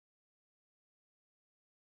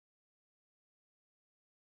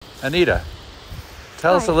Anita,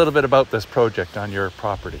 tell us Hi. a little bit about this project on your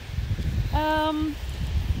property.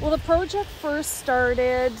 Well, the project first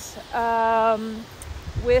started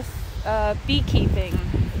with beekeeping.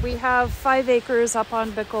 We have 5 acres up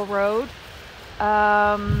on Bickle Road.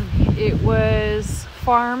 It was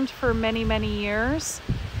farmed for many, many years,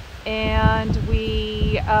 and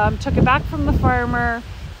we took it back from the farmer.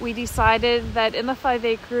 We decided that in the 5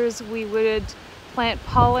 acres we would plant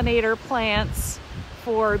pollinator plants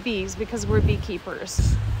for bees because we're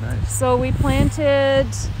beekeepers. Nice. So we planted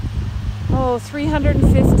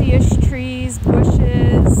 350-ish trees,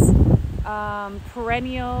 bushes,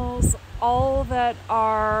 perennials, all that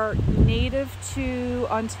are native to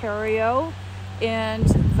Ontario and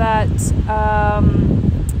that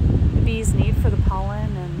the bees need for the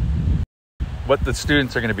pollen. And What the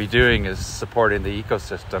students are going to be doing is supporting the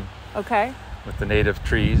ecosystem okay, with the native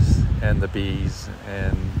trees and the bees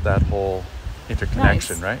and that whole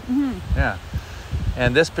interconnection, nice. right? Mm-hmm. Yeah.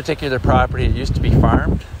 And this particular property, it used to be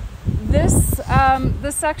farmed? This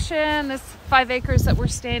section, this 5 acres that we're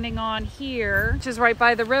standing on here, which is right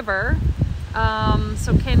by the river,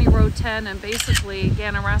 so Canny Road 10 and basically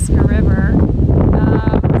Ganaraska River,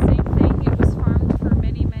 same thing. It was farmed for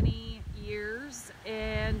many, many years,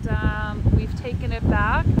 and we've taken it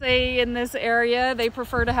back. In this area, they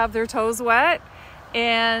prefer to have their toes wet,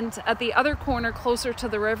 and at the other corner, closer to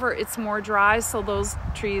the river, it's more dry, so those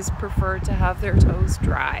trees prefer to have their toes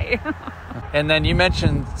dry. And then you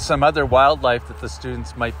mentioned some other wildlife that the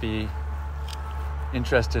students might be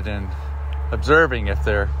interested in observing if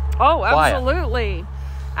they're quiet.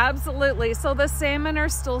 Absolutely. So the salmon are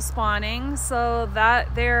still spawning, so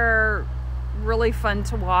that they're really fun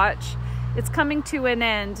to watch. It's coming to an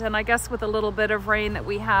end, and I guess with a little bit of rain that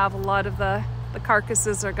we have, a lot of the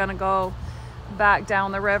carcasses are going to go back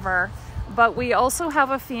down the river. But we also have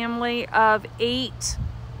a family of 8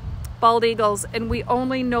 bald eagles, and we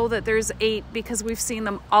only know that there's 8 because we've seen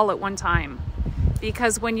them all at one time.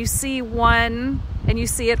 Because when you see one and you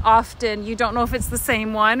see it often, you don't know if it's the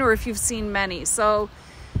same one or if you've seen many. So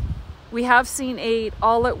we have seen 8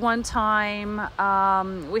 all at one time.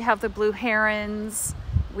 We have the blue herons,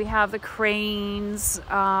 we have the cranes.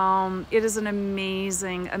 It is an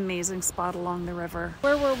amazing spot along the river.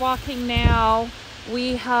 Where we're walking now,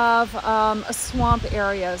 we have a swamp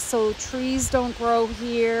area. So trees don't grow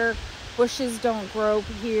here, bushes don't grow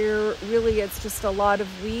here. Really, it's just a lot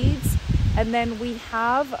of weeds. And then we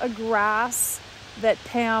have a grass that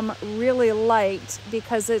Pam really liked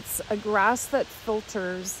because it's a grass that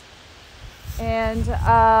filters. And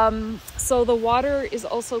so the water is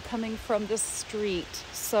also coming from the street.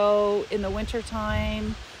 So in the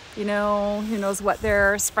wintertime, who knows what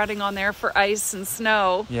they're spreading on there for ice and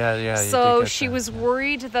snow. Yeah. So she was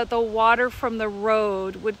worried that the water from the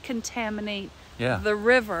road would contaminate the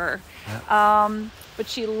river. Yeah. But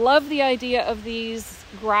she loved the idea of these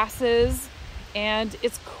grasses, and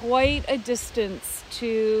it's quite a distance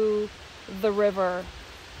to the river.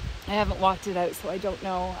 I haven't walked it out, so I don't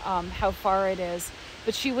know how far it is.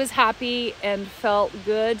 But she was happy and felt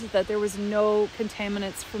good that there was no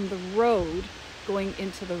contaminants from the road going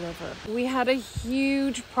into the river. We had a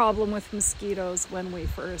huge problem with mosquitoes when we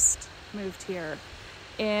first moved here.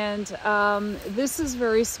 And this is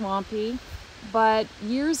very swampy, but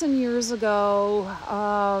years and years ago,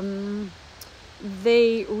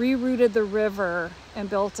 they rerouted the river and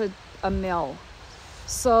built a mill.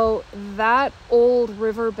 So that old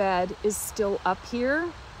riverbed is still up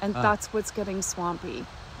here, and that's what's getting swampy.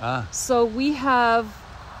 So we have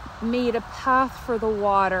made a path for the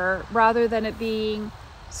water rather than it being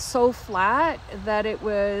so flat that it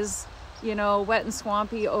was, wet and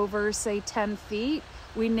swampy over, say, 10 feet.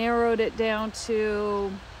 We narrowed it down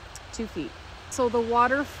to 2 feet. So the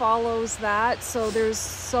water follows that, so there's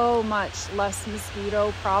so much less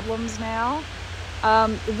mosquito problems now.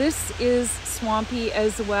 This is swampy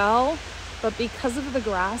as well, but because of the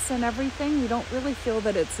grass and everything, we don't really feel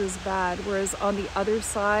that it's as bad. Whereas on the other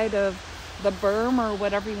side of the berm, or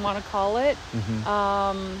whatever you want to call it,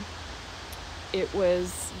 it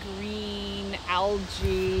was green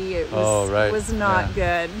algae. It was not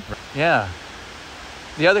good. Yeah.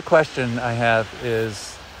 The other question I have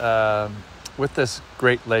is, with this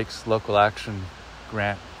Great Lakes Local Action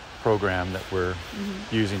Grant program that we're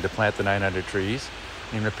using to plant the 900 trees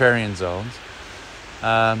in riparian zones,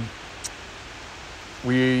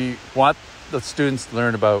 we want the students to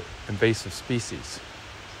learn about invasive species.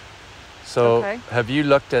 So have you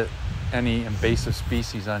looked at any invasive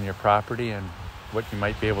species on your property and what you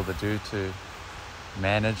might be able to do to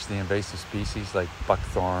manage the invasive species like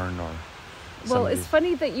buckthorn or Well, it's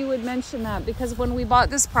funny that you would mention that, because when we bought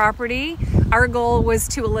this property, our goal was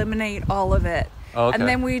to eliminate all of it. Okay. And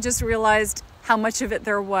then we just realized how much of it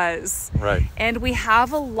there was. Right. And we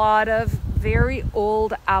have a lot of very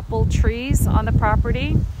old apple trees on the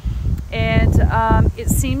property. And it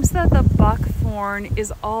seems that the buckthorn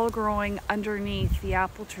is all growing underneath the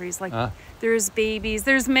apple trees. Like there's babies,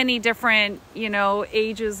 there's many different,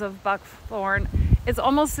 ages of buckthorn. It's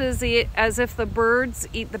almost as if the birds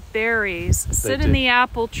eat the berries, sit in the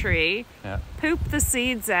apple tree, poop the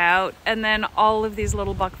seeds out, and then all of these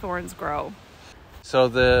little buckthorns grow. So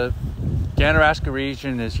the Ganaraska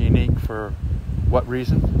region is unique for what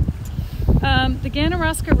reason? The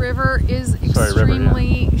Ganaraska River is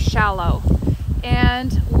extremely shallow.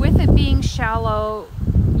 And with it being shallow,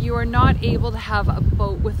 you are not able to have a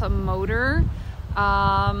boat with a motor.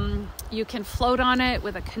 You can float on it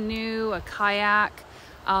with a canoe, a kayak,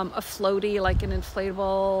 a floaty, like an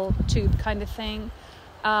inflatable tube kind of thing.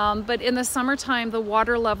 But in the summertime, the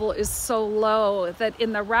water level is so low that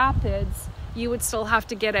in the rapids, you would still have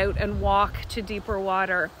to get out and walk to deeper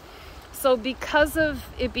water. So because of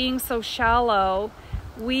it being so shallow,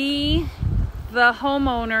 the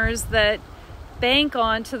homeowners that bank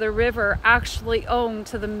onto the river actually own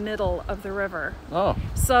to the middle of the river. Oh.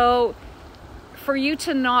 So for you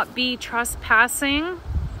to not be trespassing,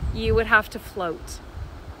 you would have to float.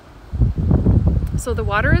 So the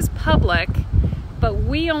water is public, but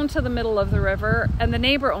we own to the middle of the river and the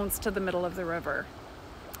neighbor owns to the middle of the river.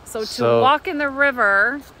 So to walk in the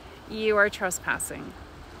river, you are trespassing.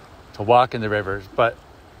 To walk in the rivers, but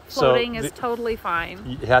floating is totally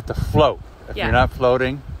fine. You have to float. If you're not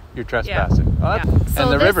floating, you're trespassing. So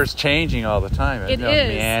and the river's changing all the time. It is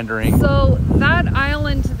meandering. So that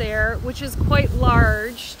island there, which is quite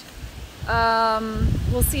large,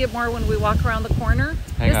 we'll see it more when we walk around the corner.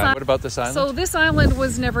 Hang on. What about this island? So this island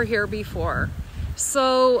was never here before.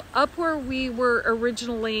 So up where we were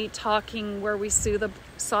originally talking, where we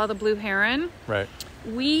saw the blue heron, right?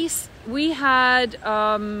 We had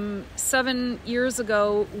 7 years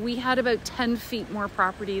ago, we had about 10 feet more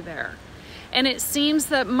property there. And it seems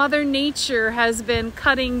that Mother Nature has been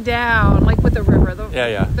cutting down, like with the river,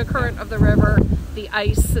 the current of the river, the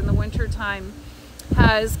ice in the wintertime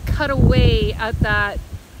has cut away at that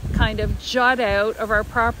kind of jut out of our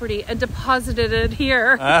property and deposited it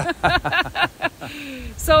here.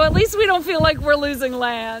 So at least we don't feel like we're losing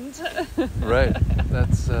land. Right.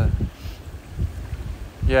 That's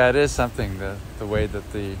it is something, the way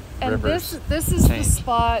that the river this is the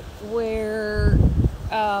spot where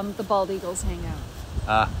the bald eagles hang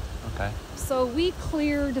out. Okay. So we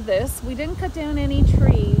cleared this. We didn't cut down any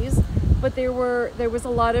trees, but there was a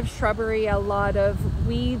lot of shrubbery, a lot of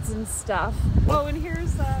weeds and stuff. Oh, and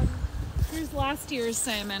here's last year's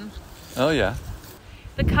salmon. Oh yeah.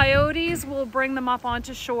 The coyotes will bring them up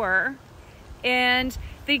onto shore, and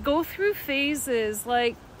they go through phases.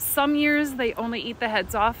 Like some years they only eat the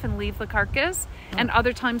heads off and leave the carcass, and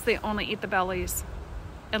other times they only eat the bellies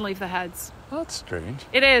and leave the heads. Well, that's strange.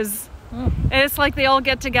 It is. And it's like they all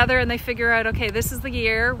get together and they figure out, okay, this is the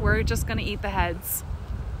year, we're just going to eat the heads.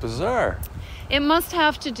 Bizarre. It must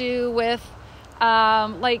have to do with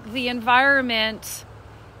like the environment.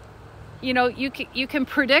 You can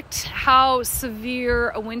predict how severe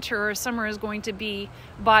a winter or summer is going to be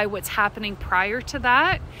by what's happening prior to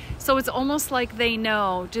that. So it's almost like they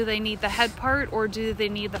know, do they need the head part or do they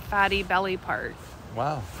need the fatty belly part?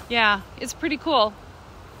 Wow. Yeah, it's pretty cool.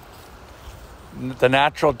 The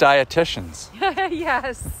natural dietitians.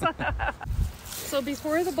 Yes. So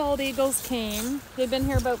before the bald eagles came, they've been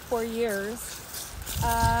here about 4 years.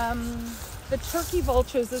 The turkey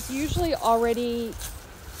vultures, it's usually already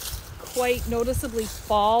quite noticeably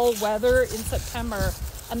fall weather in September,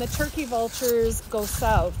 and the turkey vultures go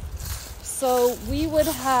south. So we would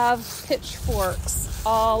have pitchforks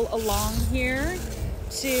all along here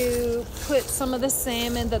to put some of the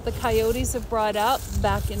salmon that the coyotes have brought up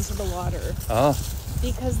back into the water. Oh.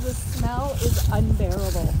 Because the smell is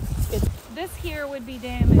unbearable. This here would be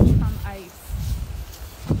damaged from ice.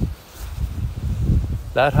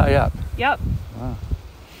 That high up? Yep. Wow.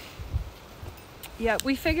 Yeah,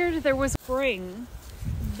 we figured there was spring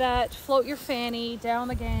that float your fanny down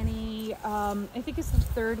the Ganny. I think it's the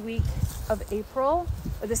third week of April,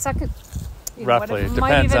 or the second. Roughly, it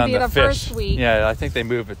might depends even on be the fish. First week. Yeah, I think they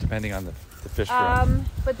move it depending on the fish run.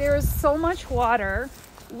 But there is so much water.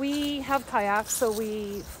 We have kayaks, so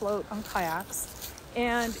we float on kayaks,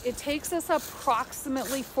 and it takes us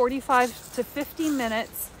approximately 45 to 50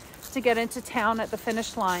 minutes to get into town at the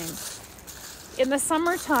finish line. In the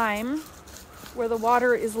summertime, where the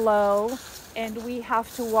water is low and we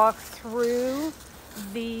have to walk through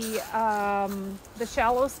the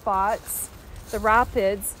shallow spots, the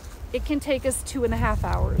rapids, it can take us 2.5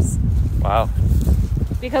 hours. Wow.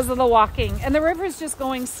 Because of the walking. And the river's just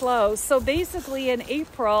going slow. So basically in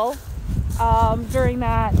April, during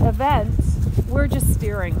that event, we're just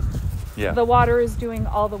steering. Yeah. The water is doing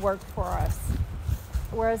all the work for us.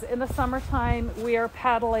 Whereas in the summertime, we are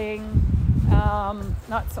paddling,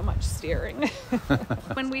 not so much steering.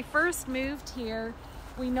 When we first moved here,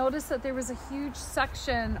 we noticed that there was a huge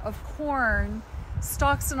section of corn,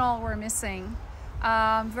 stalks and all were missing,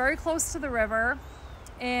 very close to the river.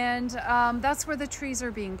 And that's where the trees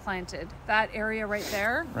are being planted, that area right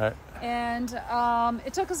there. Right. And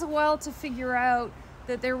it took us a while to figure out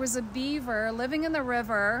that there was a beaver living in the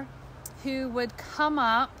river who would come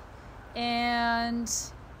up and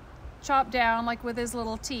chop down, like with his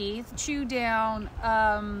little teeth, chew down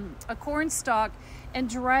a corn stalk and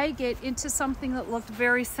drag it into something that looked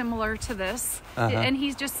very similar to this. And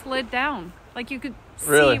he just slid down. Like you could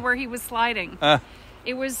see where he was sliding.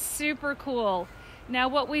 It was super cool. Now,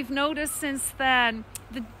 what we've noticed since then,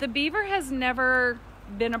 the beaver has never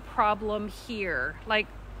been a problem here, like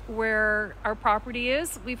where our property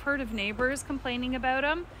is. We've heard of neighbors complaining about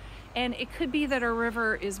them, and it could be that our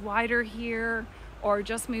river is wider here or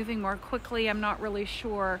just moving more quickly. I'm not really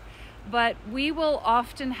sure, but we will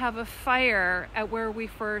often have a fire at where we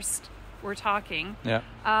first were talking. Yeah.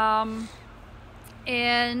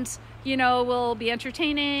 And, you know, we'll be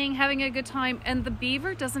entertaining, having a good time, and the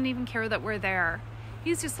beaver doesn't even care that we're there.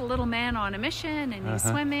 He's just a little man on a mission, and he's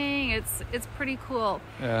swimming. It's pretty cool.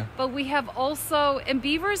 Yeah. But we have also, and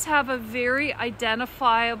beavers have a very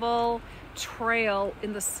identifiable trail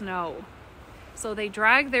in the snow. So they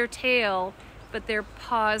drag their tail, but their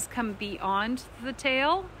paws come beyond the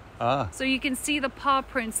tail. So you can see the paw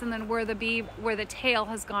prints, and then where the tail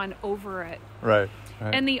has gone over it. Right.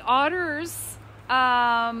 And the otters,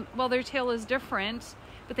 well, their tail is different,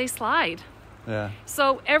 but they slide. Yeah.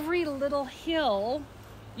 So every little hill,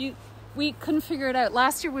 we couldn't figure it out.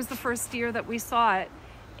 Last year was the first year that we saw it,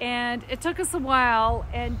 and it took us a while,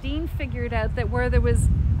 and Dean figured out that where there was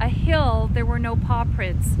a hill, there were no paw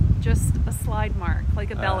prints, just a slide mark,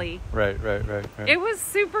 like a belly. Right. It was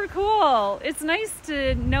super cool. It's nice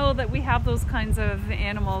to know that we have those kinds of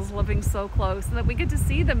animals living so close, and that we get to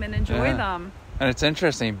see them and enjoy them. And it's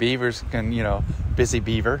interesting, beavers can, busy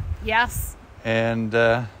beaver. Yes. And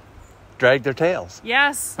drag their tails.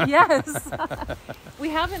 Yes. We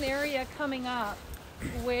have an area coming up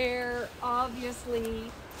where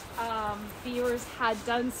obviously beavers had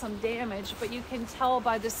done some damage, but you can tell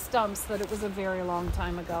by the stumps that it was a very long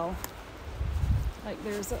time ago. Like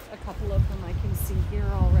there's a couple of them I can see here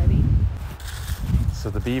already.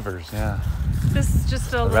 So the beavers, yeah. This is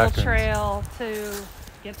just a little raccoons. trail to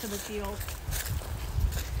get to the field.